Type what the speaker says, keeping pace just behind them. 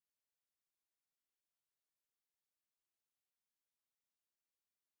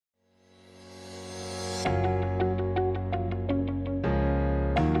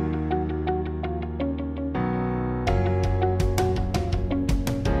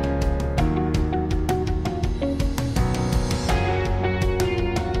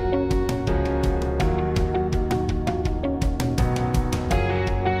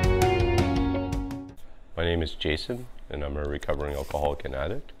name is Jason, and I'm a recovering alcoholic and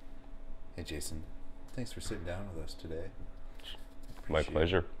addict. Hey Jason, thanks for sitting down with us today. My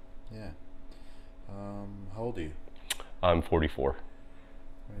pleasure. Yeah. How old are you? I'm 44.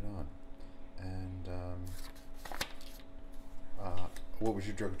 Right on. And what was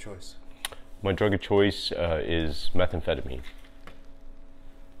your drug of choice? My drug of choice is methamphetamine.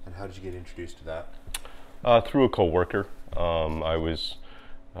 And how did you get introduced to that? Through a coworker. I was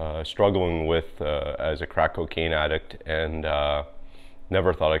struggling with as a crack cocaine addict, and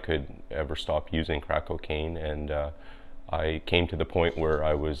never thought I could ever stop using crack cocaine. And I came to the point where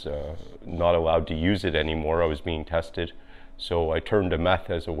I was not allowed to use it anymore. I was being tested, so I turned to meth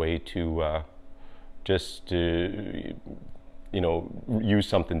as a way to just to use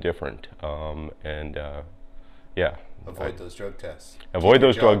something different. Yeah. Avoid those drug tests. Avoid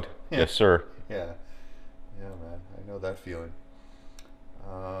those drugs. Yes, sir. Yeah. Yeah, man. I know that feeling.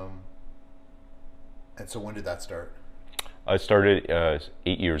 And so when did that start? I started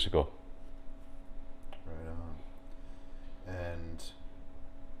 8 years ago. Right on. And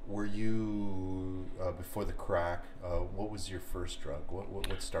were you, before the crack, what was your first drug?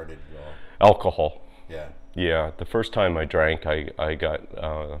 What started it all? Alcohol. Yeah. Yeah, the first time I drank, I got,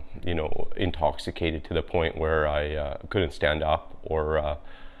 intoxicated to the point where I couldn't stand up or,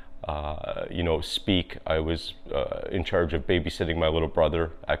 speak. I was in charge of babysitting my little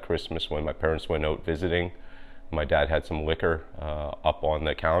brother at Christmas when my parents went out visiting. My dad had some liquor up on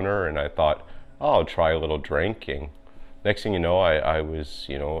the counter, and I thought, oh, I'll try a little drinking. Next thing you know, I was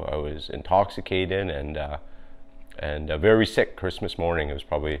intoxicated and very sick Christmas morning. It was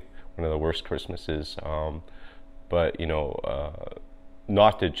probably one of the worst Christmases. But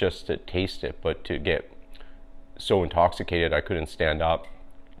not to just to taste it, but to get so intoxicated I couldn't stand up.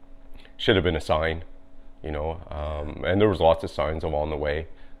 Should have been a sign, and there was lots of signs along the way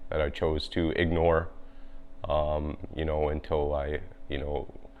that I chose to ignore, until I,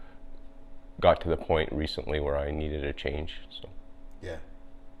 got to the point recently where I needed a change. So. Yeah.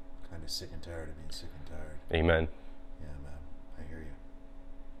 Kind of sick and tired of being sick and tired. Amen. Yeah, man. I hear you.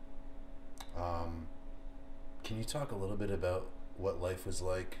 Can you talk a little bit about what life was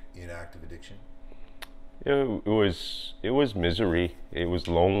like in active addiction? It was misery. It was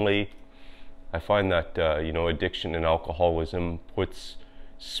lonely. I find that addiction and alcoholism puts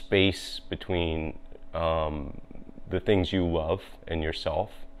space between the things you love and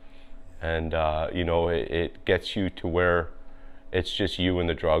yourself, and it gets you to where it's just you and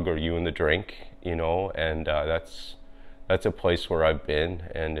the drug or you and the drink, and that's a place where I've been,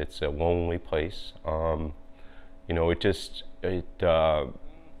 and it's a lonely place.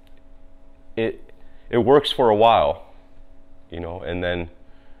 It works for a while, and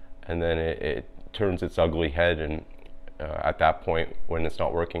then it turns its ugly head, and at that point, when it's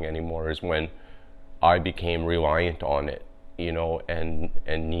not working anymore, is when I became reliant on it, and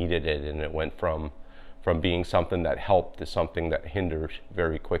needed it, and it went from being something that helped to something that hindered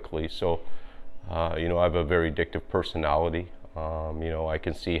very quickly. So, I have a very addictive personality. I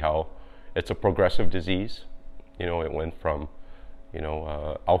can see how it's a progressive disease. It went from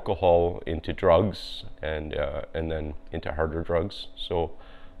alcohol into drugs, and then into harder drugs. So,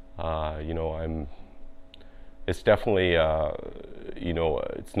 it's definitely,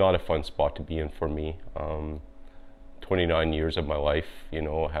 it's not a fun spot to be in for me. 29 years of my life,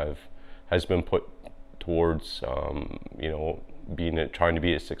 has been put towards, trying to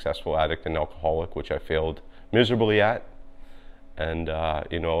be a successful addict and alcoholic, which I failed miserably at. And,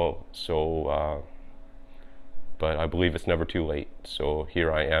 but I believe it's never too late. So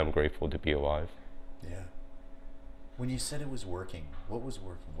here I am, grateful to be alive. Yeah. When you said it was working, what was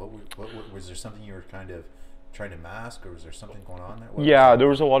working? What was there something you were kind of trying to mask, or was there something going on there? There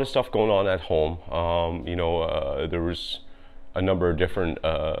was a lot of stuff going on at home. There was a number of different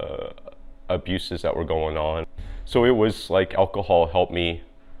abuses that were going on. So it was like alcohol helped me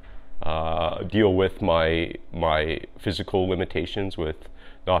deal with my physical limitations, with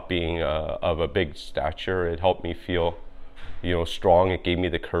not being of a big stature. It helped me feel, strong. It gave me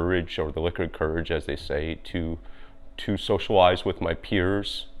the courage, or the liquor courage, as they say, to socialize with my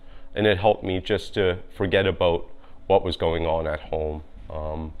peers, and it helped me just to forget about what was going on at home.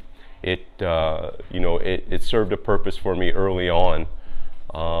 It served a purpose for me early on.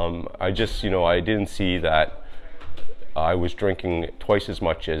 I didn't see that I was drinking twice as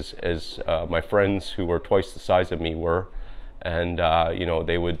much as my friends who were twice the size of me were. And,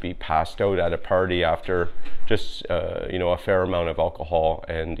 they would be passed out at a party after just, a fair amount of alcohol.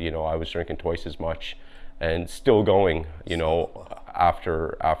 And, I was drinking twice as much and still going,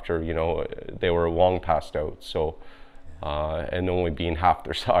 after, they were long passed out. So, and only being half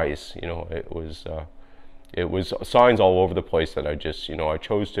their size, it was it was signs all over the place that I just, I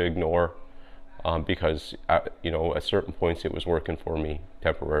chose to ignore, because at, at certain points it was working for me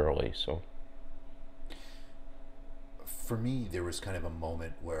temporarily. So For me, there was kind of a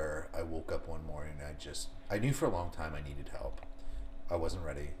moment where I woke up one morning and I knew for a long time I needed help. I wasn't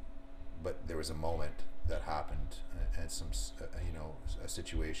ready, but there was a moment that happened, and a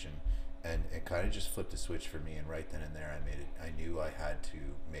situation, and it kind of just flipped a switch for me. And right then and there, I knew I had to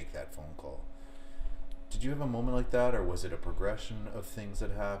make that phone call. Did you have a moment like that, or was it a progression of things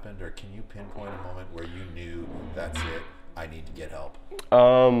that happened, or can you pinpoint a moment where you knew that's it, I need to get help?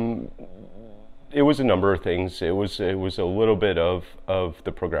 it was a number of things. It was a little bit of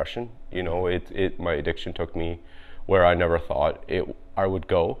the progression. My addiction took me where I never thought I would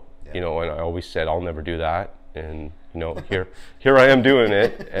go. Yeah. And I always said I'll never do that, and here I am doing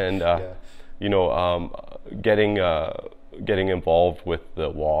it, and Yeah. getting involved with the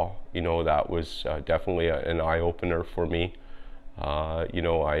law. That was definitely an eye opener for me.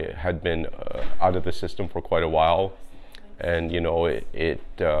 I had been out of the system for quite a while, and it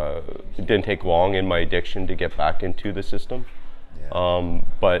didn't take long in my addiction to get back into the system. Yeah.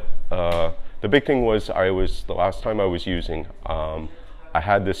 But the big thing was, the last time I was using, I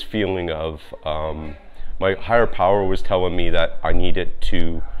had this feeling of my higher power was telling me that I needed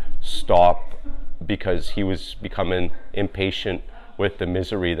to stop because he was becoming impatient with the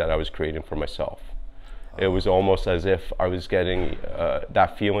misery that I was creating for myself. It was almost as if I was getting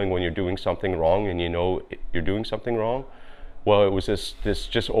that feeling when you're doing something wrong and you're doing something wrong. Well, it was this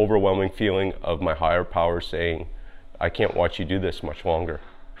just overwhelming feeling of my higher power saying, I can't watch you do this much longer,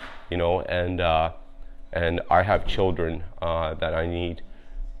 and I have children that I need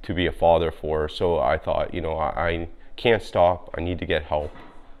to be a father for. So I thought, I can't stop. I need to get help,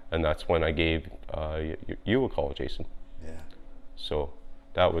 and that's when I gave you a call, Jason. Yeah. So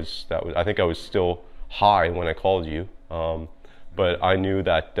that was. I think I was still high when I called you, but I knew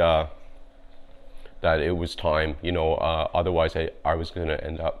that it was time. Otherwise I was going to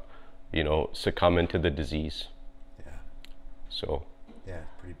end up, succumbing to the disease. Yeah. So. Yeah,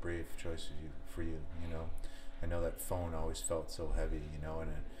 pretty brave choice for you. I know that phone always felt so heavy, and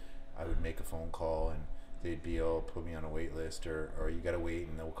I would make a phone call and they'd be, put me on a wait list, or you gotta wait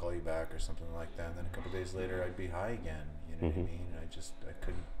and they'll call you back or something like that. And then a couple days later I'd be high again. You know what I mean?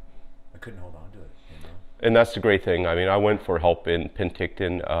 I couldn't hold on to it. And that's the great thing. I mean, I went for help in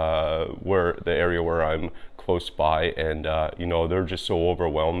Penticton, where the area where I'm close by, and they're just so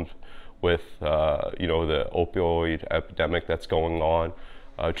overwhelmed with the opioid epidemic that's going on.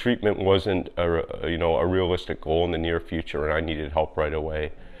 Treatment wasn't a realistic goal in the near future, and I needed help right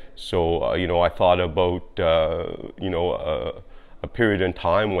away. So I thought about a period in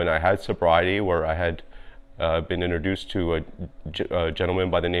time when I had sobriety, where I had been introduced to a gentleman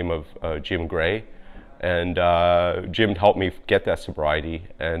by the name of Jim Gray, and Jim helped me get that sobriety,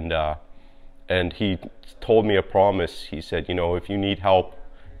 and he told me a promise. He said, if you need help,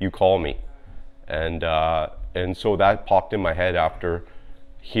 you call me, and so that popped in my head after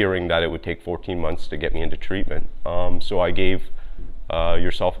hearing that it would take 14 months to get me into treatment. So I gave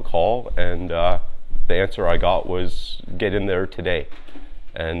yourself a call, and the answer I got was, get in there today.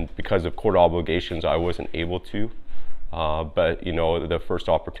 And because of court obligations, I wasn't able to, but the first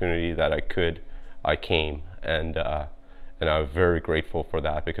opportunity that I came, and I was very grateful for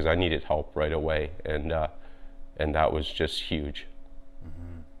that, because I needed help right away, and that was just huge.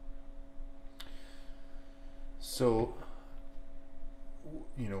 Mm-hmm. So,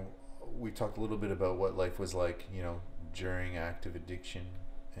 we talked a little bit about what life was like, during active addiction,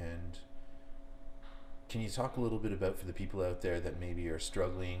 and can you talk a little bit about, for the people out there that maybe are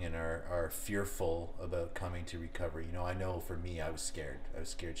struggling and are fearful about coming to recovery? I know for me, I was scared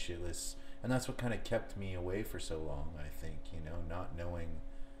shitless, and that's what kind of kept me away for so long, I think, not knowing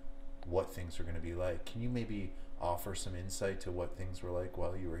what things were going to be like. Can you maybe offer some insight to what things were like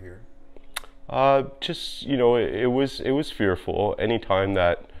while you were here? Just it was fearful anytime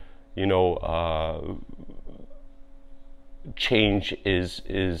that change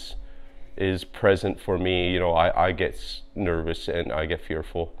is present for me. I get nervous and I get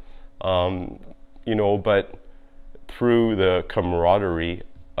fearful, but through the camaraderie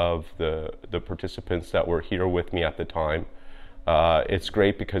of the participants that were here with me at the time, it's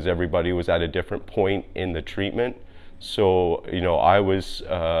great because everybody was at a different point in the treatment. So I was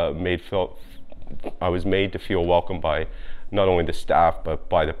made to feel welcome by not only the staff, but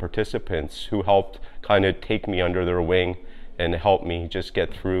by the participants, who helped kind of take me under their wing and help me just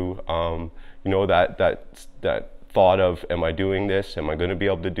get through that thought of, am I doing this? Am I going to be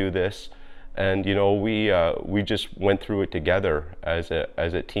able to do this? And we just went through it together as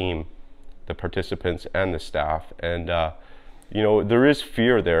a team the participants and the staff. And you know, there is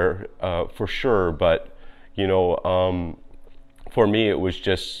fear there for sure, but you know, for me it was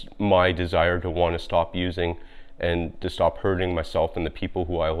just my desire to want to stop using and to stop hurting myself and the people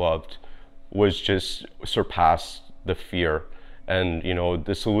who I loved was just surpassed the fear. And you know,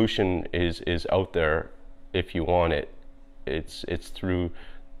 the solution is out there if you want it. It's through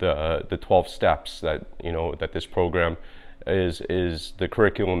the 12 steps that, you know, that this program is the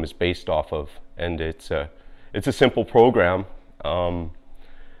curriculum is based off of. And it's a simple program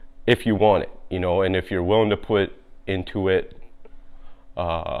if you want it, you know, and if you're willing to put into it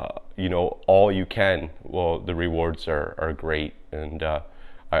you know, all you can, well, the rewards are great. And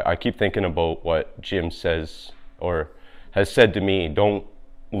I keep thinking about what Jim says or has said to me: don't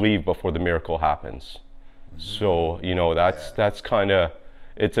leave before the miracle happens. So you know, that's kind of,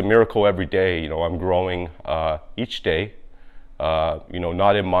 it's a miracle every day. You know, I'm growing each day. You know,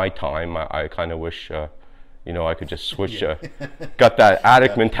 not in my time. I kind of wish you know, I could just switch. Got that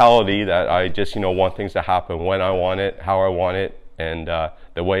addict mentality that I just, you know, want things to happen when I want it, how I want it, and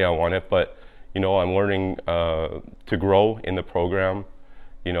the way I want it. But you know, I'm learning to grow in the program,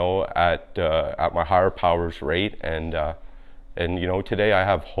 you know, at my higher powers rate. And you know, today I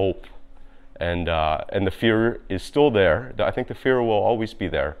have hope. And the fear is still there. I think the fear will always be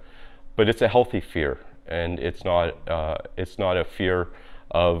there, but it's a healthy fear, and it's not a fear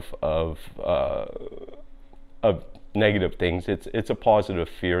of negative things. It's a positive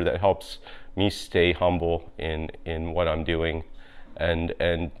fear that helps me stay humble in what I'm doing, and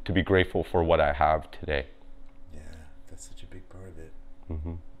to be grateful for what I have today. Yeah, that's such a big part of it.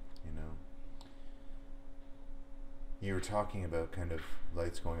 Mm-hmm. You know, you were talking about kind of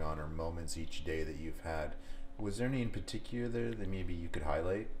lights going on or moments each day that you've had. Was there any in particular there that maybe you could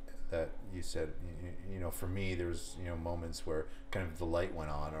highlight that you said, you know, for me, there was, you know, moments where kind of the light went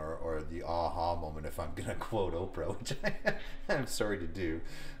on, or the aha moment, if I'm going to quote Oprah, which I'm sorry to do.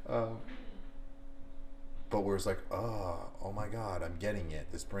 But where it's like, oh my God, I'm getting it,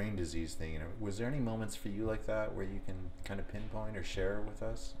 this brain disease thing. You know, was there any moments for you like that where you can kind of pinpoint or share with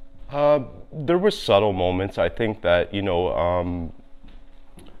us? There were subtle moments. I think that, you know,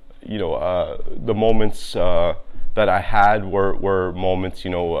 the moments that I had were moments,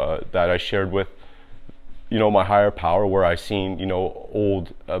 you know, that I shared with, you know, my higher power, where I seen, you know,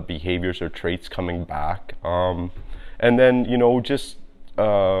 old behaviors or traits coming back. And then, you know, just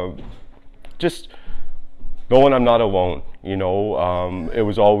knowing I'm not alone, you know. There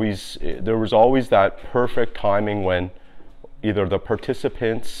was always that perfect timing when either the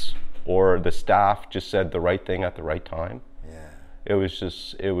participants or the staff just said the right thing at the right time. It was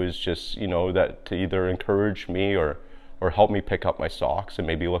just, you know, that to either encourage me or help me pick up my socks and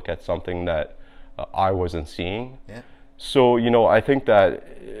maybe look at something that I wasn't seeing. Yeah. So, you know, I think that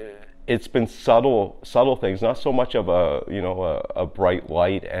it's been subtle things, not so much of a, you know, a bright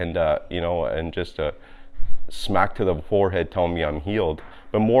light and, you know, and just a smack to the forehead telling me I'm healed,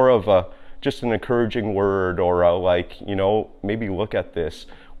 but more of just an encouraging word, or like, you know, maybe look at this,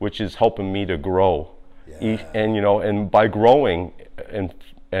 which is helping me to grow. Yeah. And you know, and by growing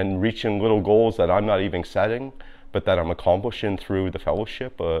and reaching little goals that I'm not even setting, but that I'm accomplishing through the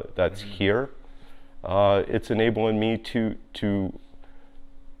fellowship that's here, it's enabling me to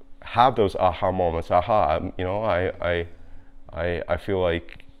have those aha moments. You know, I feel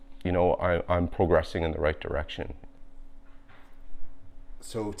like, you know, I'm progressing in the right direction.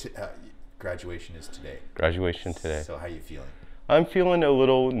 So graduation is today. Graduation today. So how are you feeling? I'm feeling a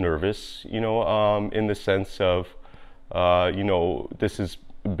little nervous, you know, in the sense of, you know, this has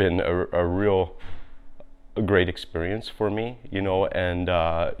been a great experience for me, you know, and,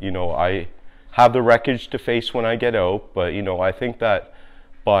 you know, I have the wreckage to face when I get out, but, you know, I think that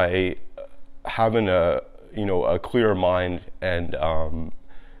by having you know, a clear mind and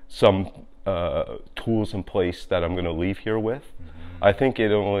some tools in place that I'm going to leave here with, I think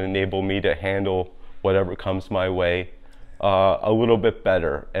it'll enable me to handle whatever comes my way a little bit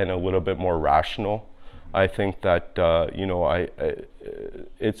better and a little bit more rational. I think that you know,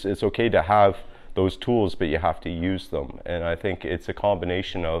 it's okay to have those tools, but you have to use them. And I think it's a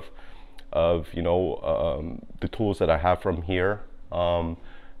combination of you know, the tools that I have from here,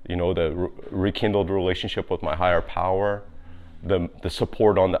 you know, the rekindled relationship with my higher power, the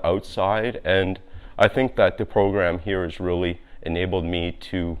support on the outside, and I think that the program here has really enabled me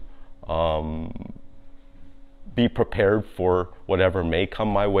to be prepared for whatever may come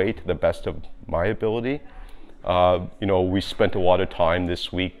my way to the best of my ability. You know, we spent a lot of time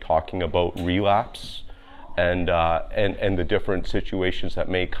this week talking about relapse and the different situations that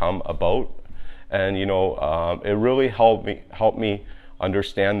may come about, and you know, it really helped me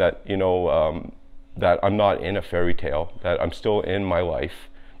understand that, that I'm not in a fairy tale, that I'm still in my life.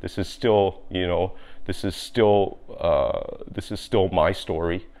 This is still, this is still my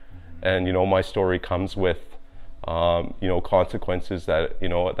story. And, my story comes with, consequences that,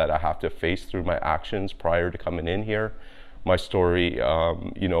 that I have to face through my actions prior to coming in here. My story,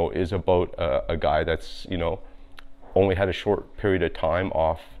 is about a guy that's, only had a short period of time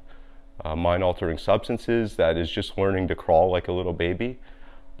off mind-altering substances, that is just learning to crawl like a little baby.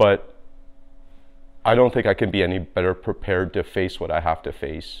 But I don't think I can be any better prepared to face what I have to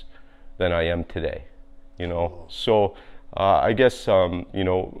face than I am today, So I guess,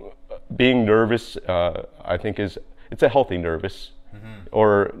 being nervous, I think it's a healthy nervous,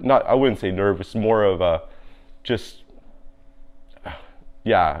 or not, I wouldn't say nervous, more of a just,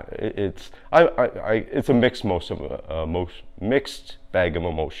 it's a mixed mixed bag of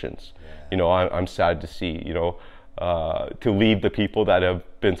emotions. I'm sad to see, to leave the people that have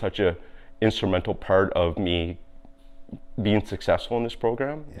been such a instrumental part of me being successful in this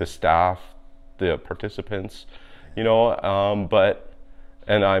program, the staff, the participants, and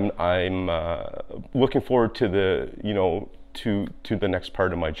I'm looking forward to the, to the next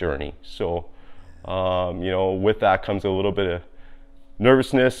part of my journey. So, with that comes a little bit of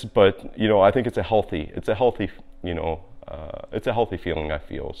nervousness, but I think it's a healthy, it's a healthy feeling, I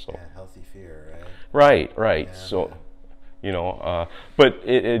feel. So healthy fear, right? Right. Yeah, so, but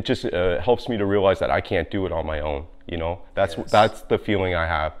it just helps me to realize that I can't do it on my own. That's the feeling I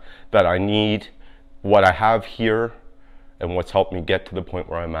have, that I need what I have here, and what's helped me get to the point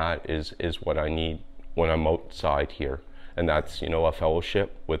where I'm at is what I need when I'm outside here. And that's, a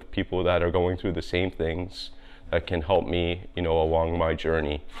fellowship with people that are going through the same things, that can help me, along my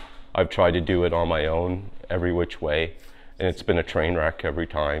journey. I've tried to do it on my own every which way, and it's been a train wreck every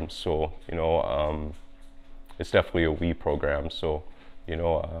time. So, it's definitely a we program. So,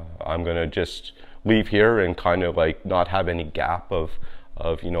 I'm gonna just leave here and kind of like not have any gap of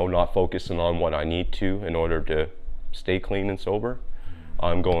not focusing on what I need to in order to stay clean and sober.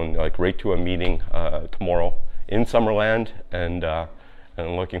 I'm going like right to a meeting tomorrow in Summerland, and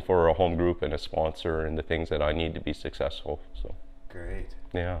looking for a home group and a sponsor and the things that I need to be successful. So great.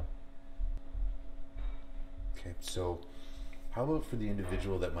 Yeah. Okay, so how about for the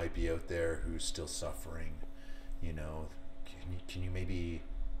individual that might be out there who's still suffering? Can you maybe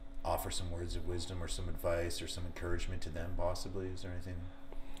offer some words of wisdom or some advice or some encouragement to them possibly? Is there anything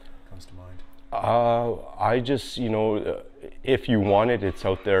that comes to mind? I just, if you want it, it's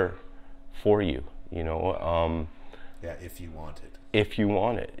out there for you, Yeah, if you want it. If you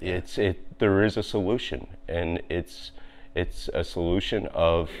want it, there is a solution, and it's a solution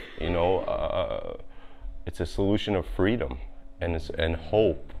of, it's a solution of freedom and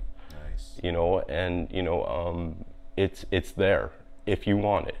hope. Nice. And it's there if you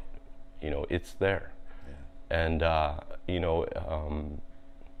want it. It's there. Yeah. And I know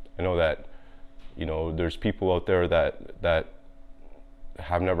that there's people out there that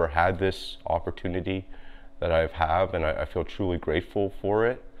have never had this opportunity that I have, and I feel truly grateful for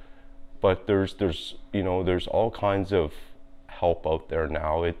it. But there's all kinds of help out there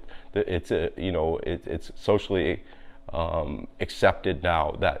now. It's socially accepted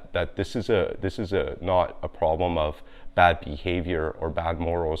now that this is not a problem of bad behavior or bad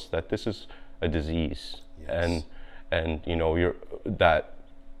morals, that this is a disease. Yes. And that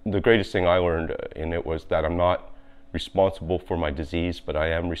the greatest thing I learned in it was that I'm not responsible for my disease, but I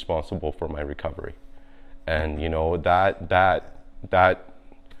am responsible for my recovery. And that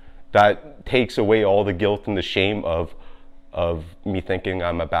takes away all the guilt and the shame of me thinking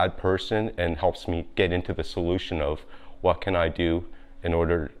I'm a bad person, and helps me get into the solution of what can I do in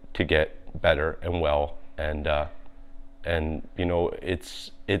order to get better and well. And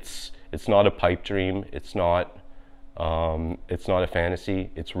it's not a pipe dream. It's not a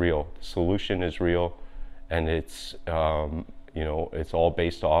fantasy. It's real. The solution is real, and it's all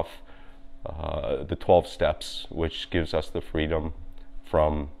based off the 12 steps, which gives us the freedom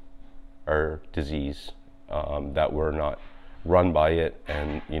from our disease, that we're not run by it,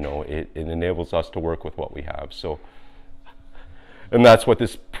 and it enables us to work with what we have. So, and that's what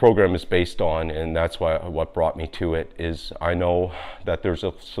this program is based on, and that's what brought me to it. Is I know that there's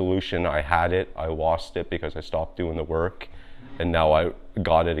a solution. I had it, I lost it because I stopped doing the work, and now I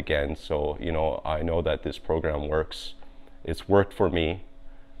got it again. So I know that this program works. It's worked for me,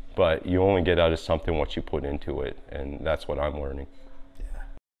 but you only get out of something what you put into it, and that's what I'm learning.